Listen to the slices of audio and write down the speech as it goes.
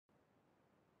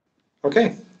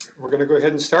Okay, we're going to go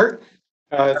ahead and start.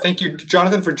 Thank you,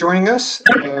 Jonathan, for joining us.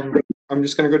 I'm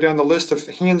just going to go down the list of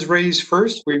hands raised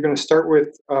first. We're going to start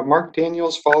with Mark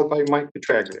Daniels, followed by Mike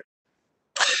Petraglia.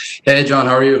 Hey, John,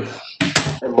 how are you?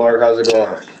 Hey, Mark, how's it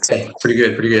going? Hey, pretty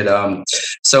good, pretty good.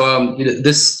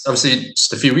 This obviously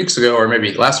just a few weeks ago, or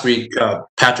maybe last week,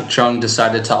 Patrick Chung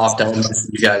decided to opt out.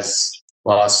 You guys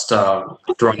lost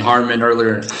Duron Harmon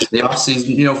earlier in the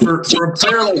offseason. You know, for a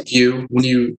player like you, when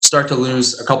you start to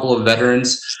lose a couple of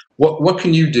veterans, what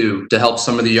can you do to help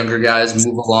some of the younger guys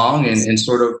move along and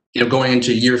sort of, you know, going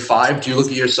into year 5? Do you look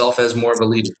at yourself as more of a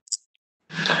leader?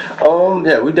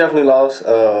 Yeah, we definitely lost,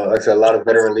 like I said, a lot of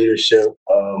veteran leadership,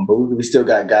 but we still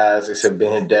got guys. Like I said,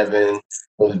 been here, Devin,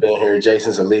 who's been here.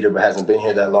 Jason's a leader, but hasn't been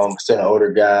here that long. Still an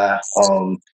older guy.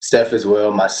 Steph as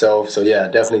well, myself. So yeah, I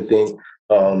definitely think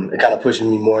it kind of pushes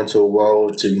me more into a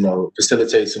world to, you know,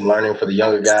 facilitate some learning for the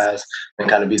younger guys and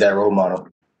kind of be that role model.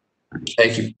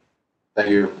 Thank you. Thank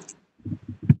you.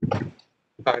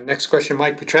 Next question,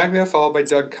 Mike Petraglia, followed by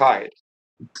Doug Kyed.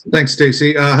 Thanks,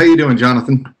 Stacy. How you doing,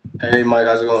 Jonathan? Hey, Mike,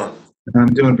 how's it going? I'm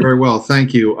doing very well,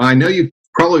 thank you. I know you've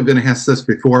probably been asked this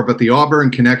before, but the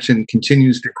Auburn connection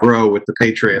continues to grow with the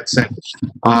Patriots. And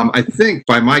I think,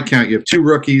 by my count, you have 2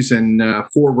 rookies and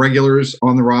 4 regulars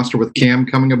on the roster with Cam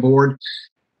coming aboard.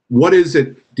 What is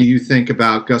it, do you think,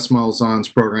 about Gus Malzahn's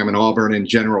program in Auburn in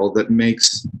general that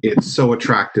makes it so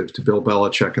attractive to Bill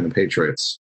Belichick and the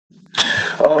Patriots?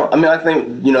 I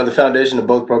think, you know, the foundation of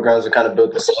both programs are kind of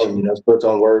built the same. You know, it's built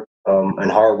on work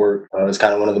and hard work. It's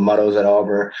kind of one of the mottos at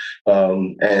Auburn.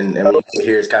 And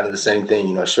here it's kind of the same thing,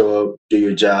 you know, show up, do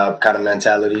your job kind of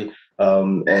mentality.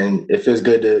 And it feels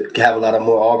good to have a lot of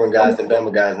more Auburn guys than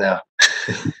Bama guys now.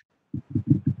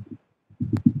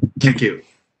 Thank you.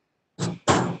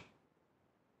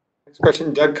 Next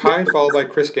question, Doug Kyed, followed by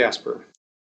Chris Gasper.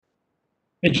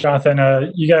 Hey,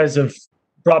 Jonathan, you guys have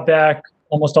brought back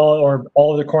almost all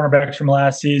of the cornerbacks from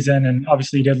last season, and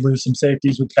obviously you did lose some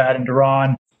safeties with Thad and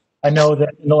Duron. I know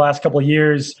that in the last couple of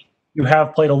years, you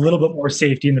have played a little bit more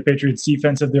safety in the Patriots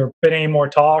defense. Have there been any more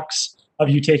talks of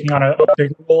you taking on a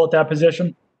bigger role at that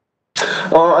position?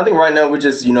 I think right now we're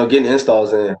just, you know, getting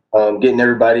installs in, getting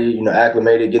everybody, you know,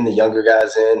 acclimated, getting the younger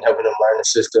guys in, helping them learn the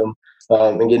system,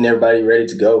 and getting everybody ready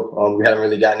to go. We haven't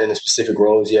really gotten into specific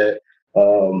roles yet.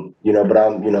 You know, but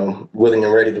I'm, you know, willing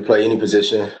and ready to play any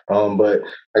position. But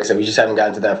like I said, we just haven't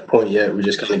gotten to that point yet. We're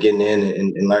just kind of getting in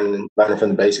and learning from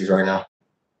the basics right now.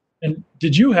 And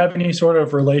did you have any sort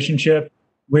of relationship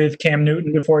with Cam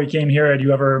Newton before he came here? Had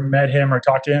you ever met him or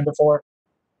talked to him before?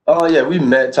 Oh, yeah, we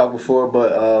talked before,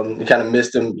 but we kind of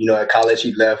missed him, you know, at college.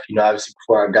 He left, you know, obviously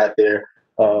before I got there.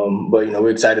 But, you know,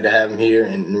 we're excited to have him here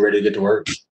and ready to get to work.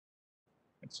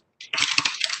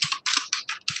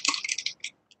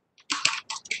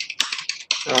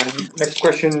 Next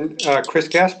question, Chris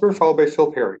Gasper, followed by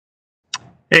Phil Perry.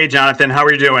 Hey, Jonathan, how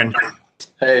are you doing?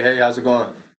 Hey, how's it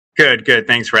going? Good.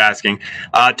 Thanks for asking.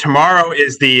 Tomorrow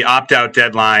is the opt-out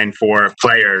deadline for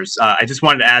players. I just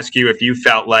wanted to ask you if you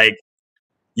felt like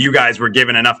you guys were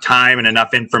given enough time and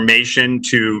enough information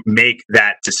to make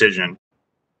that decision.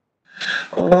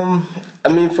 I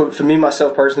mean, for me,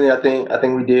 myself personally, I think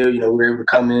we did. You know, we were able to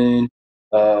come in,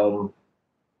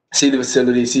 see the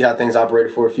facility, see how things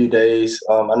operated for a few days.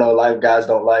 I know a lot of guys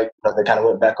don't like, you know, they kind of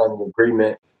went back on the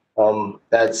agreement.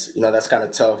 That's kind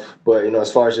of tough. But, you know,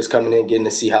 as far as just coming in, getting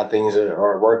to see how things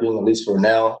are working, at least for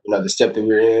now, you know, the step that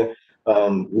we're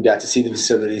in, we got to see the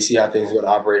facility, see how things are going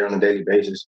to operate on a daily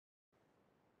basis.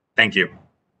 Thank you.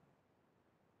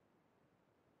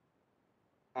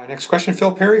 Next question,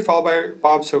 Phil Perry, followed by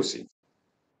Bob Socci.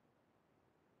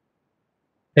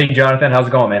 Hey, Jonathan, how's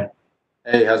it going, man?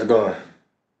 Hey, how's it going?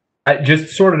 I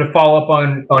just sort of to follow up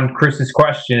on Chris's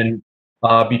question,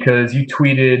 because you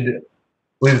tweeted, I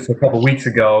believe it's a couple of weeks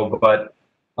ago, but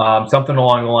something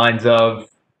along the lines of,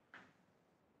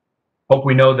 hope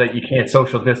we know that you can't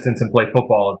social distance and play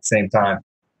football at the same time.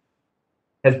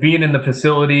 Has being in the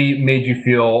facility made you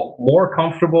feel more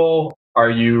comfortable?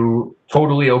 Are you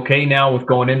totally okay now with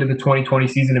going into the 2020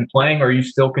 season and playing? Or are you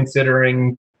still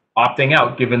considering opting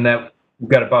out, given that we've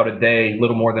got about a day,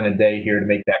 little more than a day here to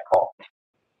make that call?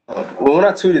 Well, when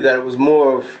I tweeted that, it was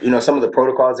more of, you know, some of the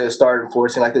protocols that started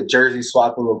enforcing, like the jersey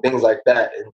swapping and things like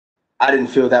that. And I didn't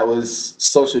feel that was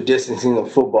social distancing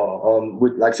of football.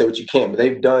 Like I said, what you can't, but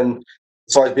they've done,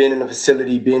 as far as being in the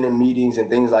facility, being in meetings and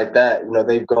things like that, you know,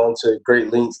 they've gone to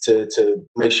great lengths to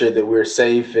make sure that we're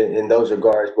safe in those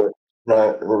regards. But, you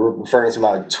know, referring to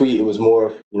my tweet, it was more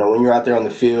of, you know, when you're out there on the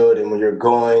field and when you're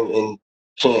going and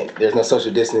there's no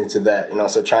social distancing to that, you know,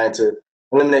 so trying to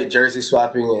eliminate jersey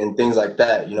swapping and things like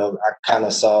that, you know, I kind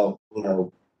of saw, you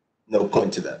know, no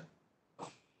point to that.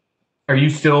 Are you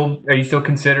still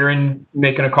considering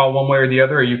making a call one way or the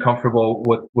other? Are you comfortable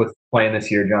with playing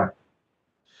this year, John?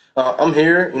 I'm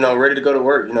here, ready to go to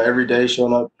work. Every day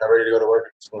showing up, ready to go to work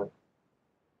at this point.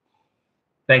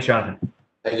 Thanks, Jonathan.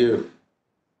 Thank you.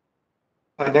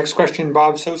 Next question,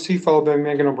 Bob Socey, followed by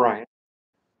Megan O'Brien.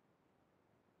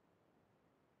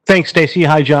 Thanks, Stacy.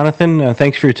 Hi, Jonathan.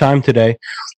 Thanks for your time today.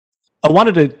 I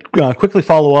wanted to quickly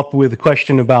follow up with a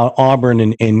question about Auburn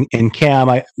and Cam.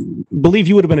 I believe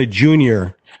you would have been a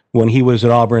junior when he was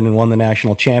at Auburn and won the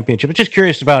national championship. I'm just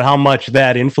curious about how much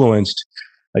that influenced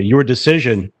your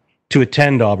decision to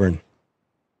attend Auburn.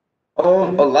 A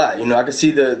lot. I could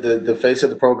see the face of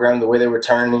the program, the way they were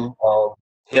turning.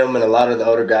 Him and a lot of the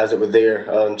other guys that were there,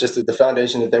 just the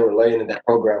foundation that they were laying in that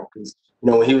program. Because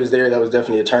when he was there, that was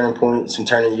definitely a turning point, some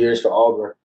turning years for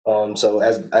Auburn. So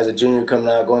as a junior coming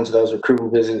out, going to those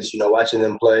recruiting visits, watching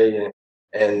them play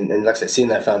and like I said, seeing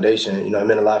that foundation, it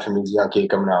meant a lot for me as a young kid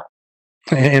coming out.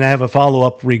 And I have a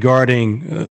follow-up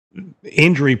regarding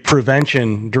injury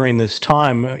prevention during this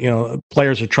time.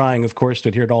 Players are trying, of course, to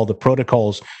adhere to all the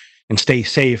protocols and stay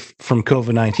safe from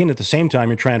COVID-19. At the same time,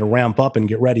 you're trying to ramp up and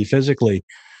get ready physically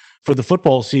for the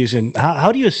football season.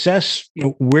 How do you assess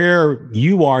where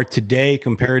you are today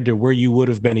compared to where you would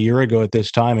have been a year ago at this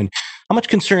time? And how much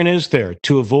concern is there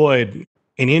to avoid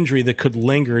an injury that could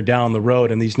linger down the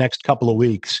road in these next couple of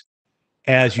weeks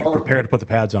as you prepare to put the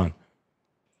pads on?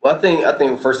 Well, I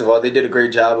think first of all, they did a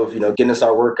great job of, getting us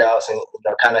our workouts and,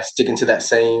 kind of sticking to that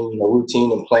same,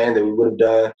 routine and plan that we would have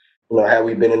done, had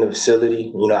we been in the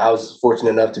facility. I was fortunate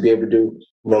enough to be able to do,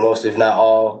 most, if not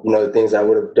all, the things I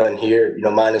would have done here,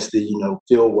 minus the,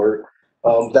 field work.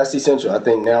 That's essential. I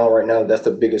think right now, that's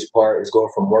the biggest part is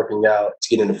going from working out to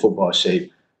getting into football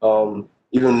shape.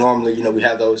 Even normally, we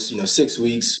have those, 6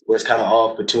 weeks where it's kind of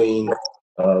off between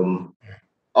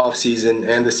off season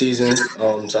and the season.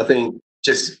 So I think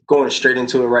just going straight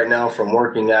into it right now from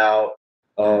working out,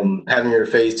 having your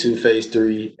phase 2, phase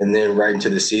 3, and then right into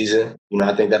the season,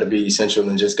 I think that'll be essential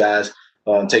in just guys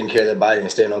taking care of their body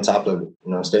and staying on top of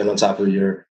it, staying on top of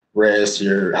your rest,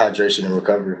 your hydration and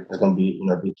recovery. That's going to be,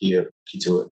 be key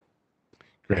to it.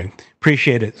 Great.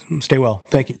 Appreciate it. Stay well.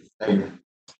 Thank you. Thank you.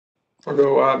 I'll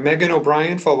go Megan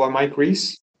O'Brien, followed by Mike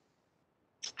Reese.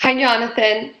 Hi,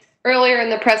 Jonathan. Earlier in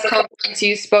the press conference,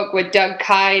 you spoke with Doug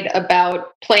Kyed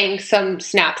about playing some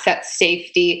snaps at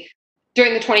safety.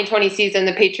 During the 2020 season,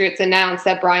 the Patriots announced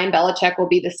that Brian Belichick will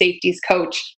be the safeties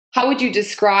coach. How would you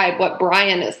describe what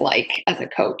Brian is like as a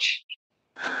coach?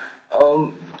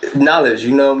 Knowledge,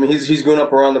 he's grown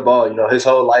up around the ball. His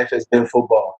whole life has been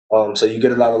football. So you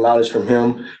get a lot of knowledge from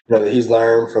him, that he's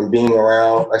learned from being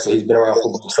around. Like I said, he's been around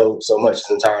football so much his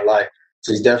entire life.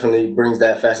 So he definitely brings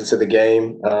that facet to the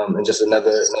game, and just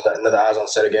another eyes on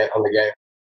the game.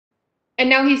 And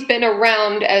now he's been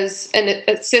around as an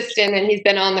assistant and he's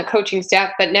been on the coaching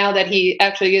staff, but now that he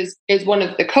actually is one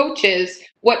of the coaches,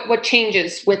 what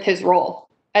changes with his role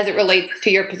as it relates to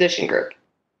your position group?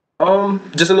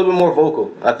 Just a little bit more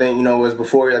vocal. I think, whereas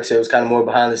before, like I said, it was kind of more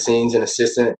behind the scenes and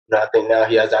assistant. I think now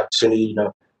he has the opportunity,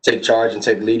 take charge and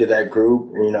take lead of that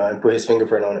group, and put his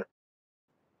fingerprint on it.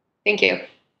 Thank you.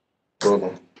 You're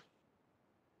welcome.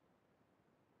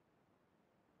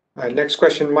 Next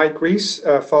question, Mike Reese,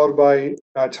 followed by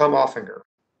Tom Offinger.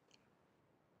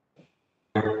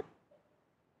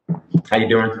 How you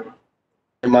doing?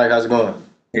 Hey, Mike, how's it going?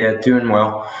 Yeah, doing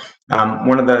well.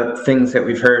 One of the things that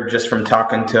we've heard just from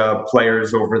talking to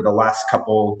players over the last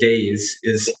couple days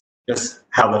is just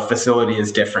how the facility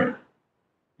is different.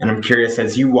 And I'm curious,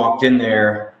 as you walked in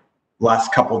there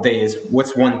last couple days,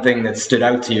 what's one thing that stood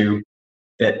out to you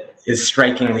that is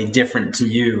strikingly different to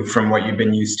you from what you've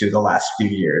been used to the last few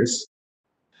years?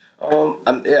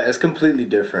 Yeah, it's completely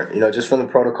different. Just from the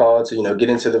protocol to, get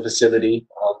into the facility,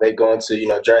 they go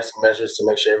into, drastic measures to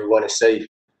make sure everyone is safe.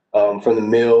 From the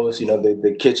meals,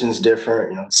 the kitchen's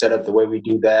different, set up the way we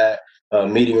do that.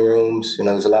 Meeting rooms,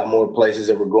 there's a lot more places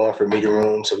that we're going for meeting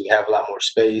rooms, so we have a lot more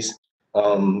space.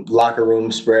 Locker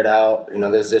rooms spread out,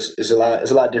 it's a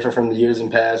lot different from the years in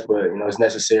past, but it's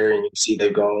necessary, and you can see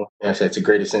they've gone. So it's a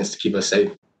great sense to keep us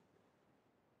safe.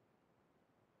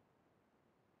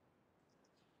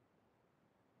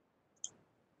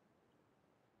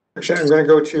 Actually, I'm going to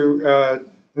go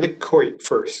to Nick Coit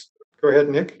first. Go ahead,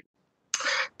 Nick.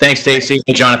 Thanks, Stacy.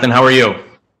 Hey, Jonathan, how are you?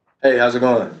 Hey, how's it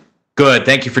going? Good.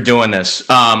 Thank you for doing this.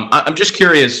 I'm just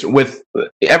curious, with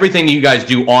everything you guys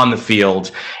do on the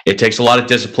field, it takes a lot of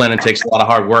discipline, it takes a lot of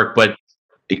hard work, but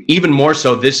even more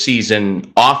so this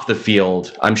season off the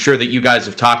field, I'm sure that you guys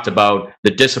have talked about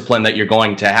the discipline that you're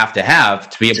going to have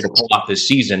to be able to pull off this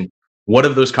season. What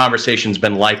have those conversations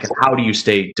been like, and how do you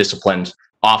stay disciplined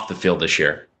off the field this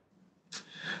year?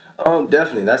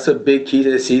 Definitely. That's a big key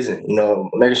to the season.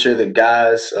 Making sure that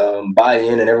guys buy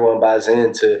in and everyone buys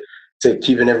in to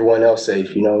keeping everyone else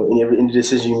safe. Any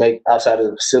decision you make outside of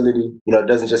the facility, it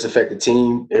doesn't just affect the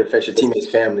team; it affects your teammates'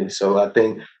 family. So I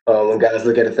think when guys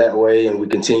look at it that way, and we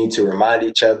continue to remind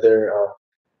each other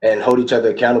and hold each other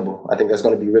accountable, I think that's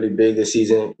going to be really big this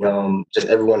season. Just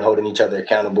everyone holding each other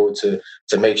accountable to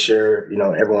make sure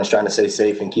everyone's trying to stay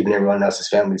safe and keeping everyone else's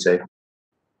family safe.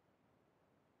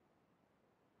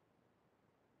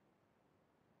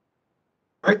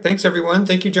 All right, thanks everyone.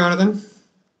 Thank you, Jonathan.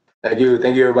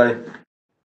 Thank you, everybody.